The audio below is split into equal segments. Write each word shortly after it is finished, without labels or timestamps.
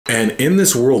And in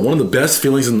this world, one of the best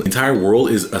feelings in the entire world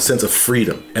is a sense of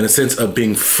freedom and a sense of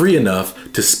being free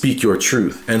enough to speak your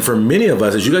truth. And for many of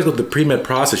us, as you guys go through the pre-med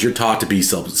process, you're taught to be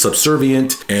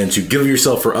subservient and to give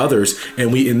yourself for others.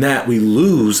 And we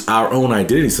lose our own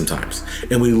identity sometimes.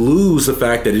 And we lose the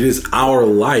fact that it is our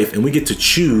life and we get to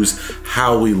choose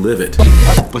how we live it.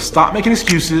 But stop making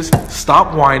excuses,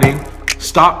 stop whining,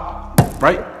 stop,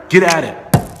 right? Get at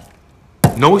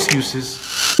it. No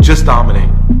excuses, just dominate.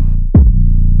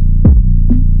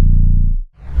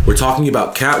 We're talking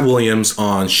about Cat Williams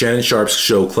on Shannon Sharp's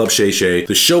show, Club Shay Shay.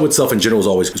 The show itself in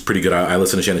general was pretty good. I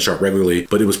listen to Shannon Sharp regularly,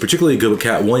 but it was particularly good with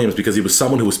Cat Williams because he was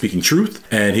someone who was speaking truth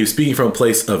and he was speaking from a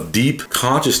place of deep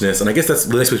consciousness. And I guess that's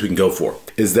the next place we can go for,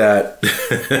 is that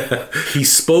he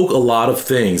spoke a lot of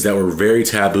things that were very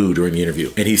taboo during the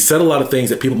interview. And he said a lot of things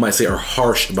that people might say are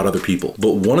harsh about other people.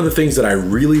 But one of the things that I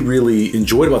really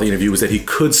enjoyed about the interview was that he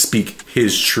could speak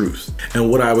his truth. And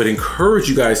what I would encourage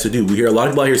you guys to do, we hear a lot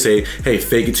of people out here say, hey,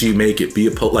 fake it till you make it, be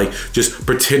a like just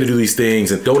pretend to do these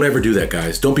things, and don't ever do that,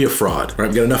 guys. Don't be a fraud, right?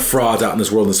 We got enough frauds out in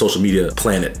this world, in the social media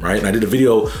planet, right? And I did a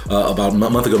video about a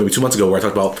month ago, maybe 2 months ago, where I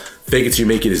talked about fake it till you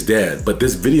make it is dead. But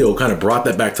this video kind of brought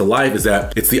that back to life, is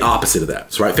that it's the opposite of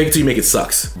that. So, right, fake it till you make it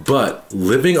sucks. But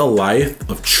living a life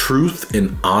of truth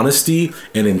and honesty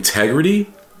and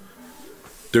integrity,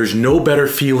 there's no better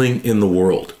feeling in the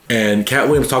world. And Cat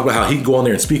Williams talked about how he can go on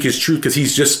there and speak his truth because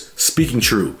he's just speaking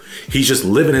true. He's just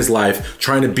living his life,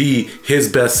 trying to be his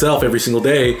best self every single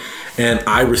day. And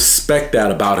I respect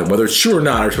that about him, whether it's true or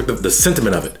not. I respect the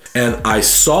sentiment of it. And I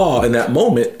saw in that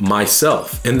moment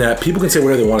myself, in that people can say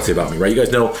whatever they want to say about me, right? You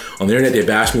guys know on the internet, they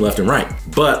bash me left and right.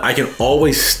 But I can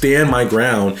always stand my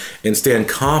ground and stand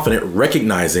confident,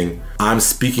 recognizing I'm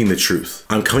speaking the truth.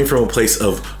 I'm coming from a place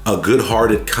of a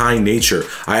good-hearted, kind nature.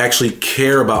 I actually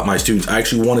care about my students. I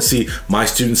actually want to see my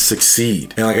students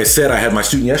succeed. And like I said, I had my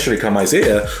student yesterday come,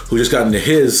 Isaiah, who just got into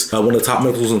his, one of the top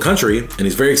medical schools in the country, and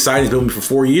he's very excited. He's been with me for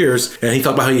 4 years, and he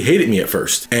talked about how he hated me at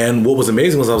first. And what was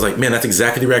amazing was I was like, man, that's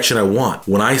exactly the reaction I want.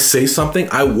 When I say something,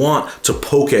 I want to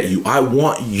poke at you. I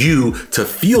want you to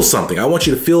feel something. I want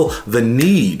you to feel the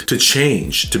need to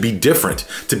change, to be different,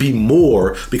 to be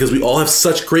more, because we all have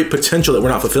such great potential that we're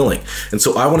not fulfilling. And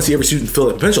so I want to see every student feel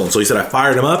that potential. And so he said, I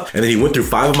fired him up, and then he went through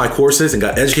 5 of my courses and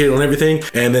got educated on everything,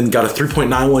 and then got a 3.91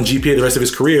 GPA the rest of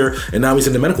his career, and now he's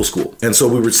into medical school. And so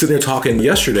we were sitting there talking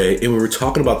yesterday, and we were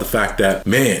talking about the fact that,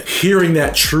 man, hearing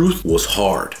that truth was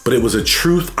hard, but it was a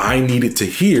truth I needed to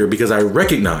hear because I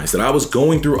recognized that I was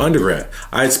going through undergrad.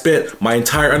 I had spent my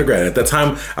entire undergrad. At that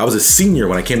time, I was a senior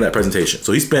when I came to that presentation.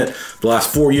 So he spent the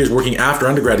last 4 years working after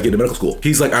undergrad to get to medical school.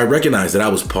 He's like, I recognized that I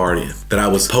was partying, that I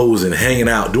was posing, hanging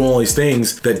out, doing all these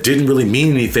things that didn't really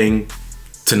mean anything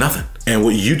to nothing. And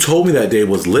what you told me that day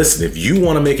was, listen, if you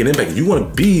want to make an impact, if you want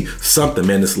to be something,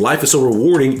 man, this life is so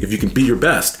rewarding if you can be your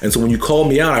best. And so when you called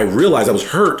me out, I realized I was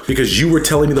hurt because you were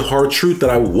telling me the hard truth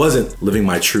that I wasn't living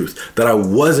my truth, that I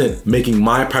wasn't making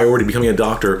my priority, becoming a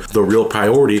doctor, the real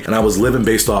priority. And I was living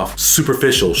based off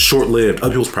superficial, short-lived,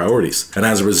 other people's priorities. And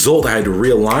as a result, I had to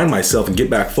realign myself and get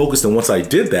back focused. And once I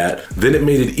did that, then it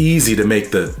made it easy to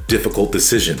make the difficult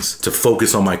decisions, to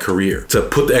focus on my career, to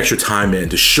put the extra time in,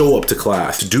 to show up to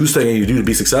class, to do something you do to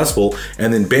be successful,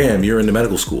 and then bam, you're into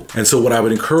medical school. And so what I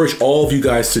would encourage all of you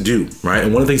guys to do, right?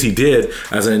 And one of the things he did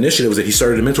as an initiative was that he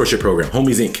started a mentorship program,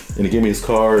 Homies Inc. And he gave me his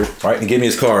card, right? He gave me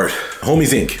his card,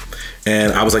 Homies Inc.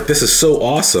 And I was like, this is so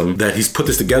awesome that he's put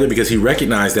this together because he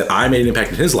recognized that I made an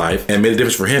impact in his life and made a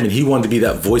difference for him, and he wanted to be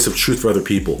that voice of truth for other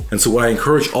people. And so what I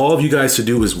encourage all of you guys to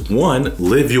do is, one,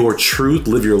 live your truth,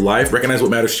 live your life, recognize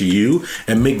what matters to you,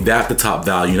 and make that the top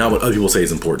value, not what other people say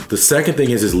is important. The second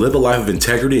thing is live a life of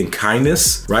integrity and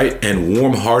kindness, right? And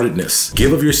warm-heartedness.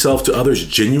 Give of yourself to others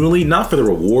genuinely, not for the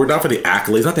reward, not for the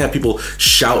accolades, not to have people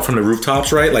shout from the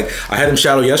rooftops, right? Like I had him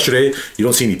shout yesterday, you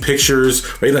don't see any pictures,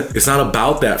 right? It's not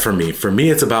about that for me. For me,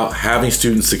 it's about having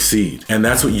students succeed. And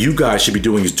that's what you guys should be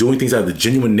doing, is doing things out of the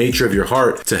genuine nature of your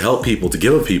heart to help people, to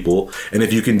give of people. And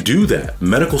if you can do that,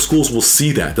 medical schools will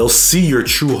see that. They'll see your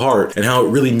true heart and how it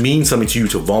really means something to you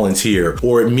to volunteer,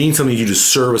 or it means something to you to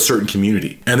serve a certain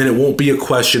community. And then it won't be a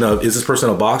question of, is this person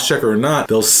a box checker or not?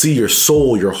 They'll see your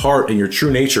soul, your heart, and your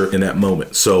true nature in that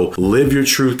moment. So live your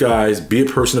truth, guys. Be a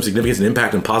person of significance and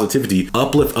impact and positivity.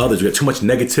 Uplift others. We got too much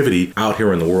negativity out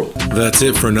here in the world. That's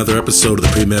it for another episode of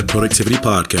the Premed Productivity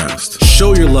Podcast.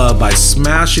 Show your love by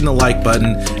smashing the like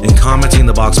button and commenting in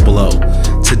the box below.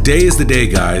 Today is the day,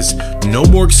 guys. No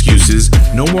more excuses,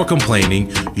 no more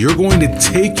complaining. You're going to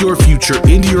take your future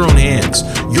into your own hands.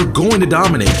 You're going to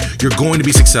dominate. You're going to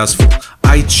be successful.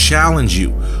 I challenge you.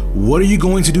 What are you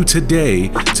going to do today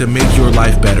to make your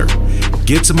life better?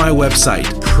 Get to my website,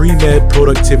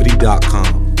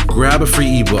 premedproductivity.com. grab a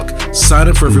free ebook, sign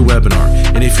up for every webinar,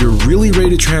 and if you're really ready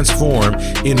to transform,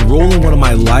 enroll in one of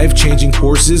my life-changing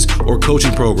courses or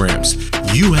coaching programs.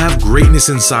 You have greatness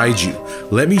inside you.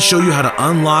 Let me show you how to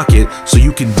unlock it so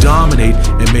you can dominate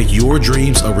and make your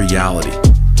dreams a reality.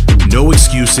 No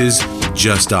excuses,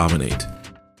 just dominate.